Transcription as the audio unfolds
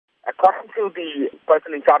According to the person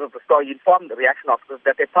in charge of the store, he informed the reaction officers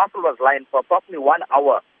that a parcel was lying for approximately 1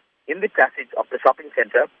 hour in the passage of the shopping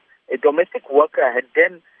center. A domestic worker had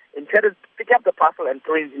then intended to pick up the parcel and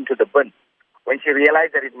throw it into the bin when she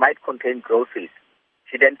realized that it might contain groceries.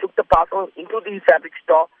 She then took the parcel into the fabric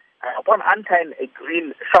store, and upon untying a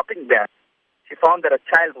green shopping bag, she found that a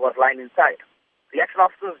child was lying inside. Reaction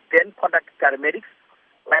officers then contacted paramedics,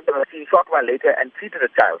 went to the scene a short while later, and treated the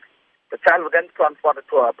child. The child was then transported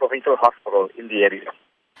to a provincial hospital in the area.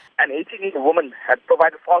 An 18-year-old woman had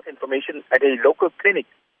provided false information at a local clinic.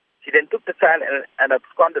 She then took the child and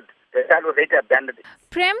absconded. The child was later abandoned.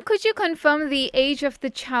 Prem, could you confirm the age of the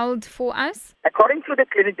child for us? According to the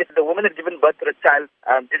clinic, the woman had given birth to the child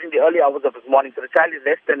during the early hours of this morning, so the child is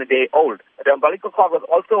less than a day old. The umbilical cord was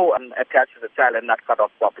also attached to the child and not cut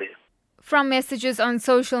off properly. From messages on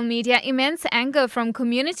social media, immense anger from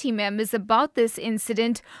community members about this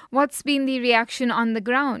incident. What's been the reaction on the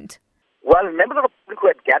ground? Well, members of the public who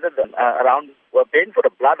had gathered around were begging for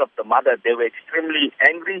the blood of the mother. They were extremely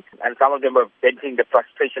angry, and some of them were venting the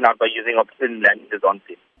frustration out by using obscene languages on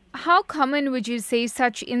scene. How common would you say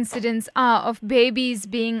such incidents are of babies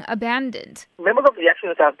being abandoned? Members of the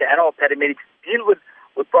Reaction Staff and our paramedics deal with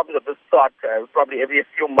problems of this sort probably every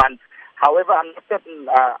few months. However, I'm not certain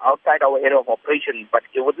outside our area of operation, but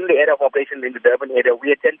within the area of operation in the Durban area,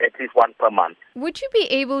 we attend at least one per month. Would you be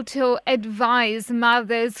able to advise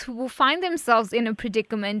mothers who find themselves in a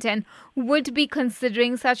predicament and would be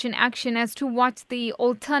considering such an action as to what the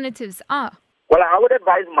alternatives are? Well, I would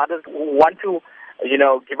advise mothers who want to,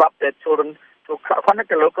 give up their children to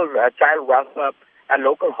contact a local child welfare and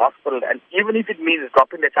local hospital, and even if it means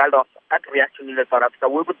dropping the child off at Reaction Unit South Africa,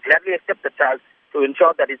 we would gladly accept the child to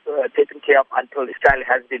ensure that it's taken care of until the child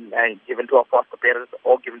has been given to a foster parents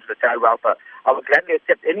or given to the child welfare. I would gladly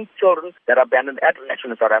accept any children that are abandoned at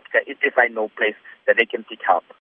Reaction in South Africa if they find no place that they can seek help.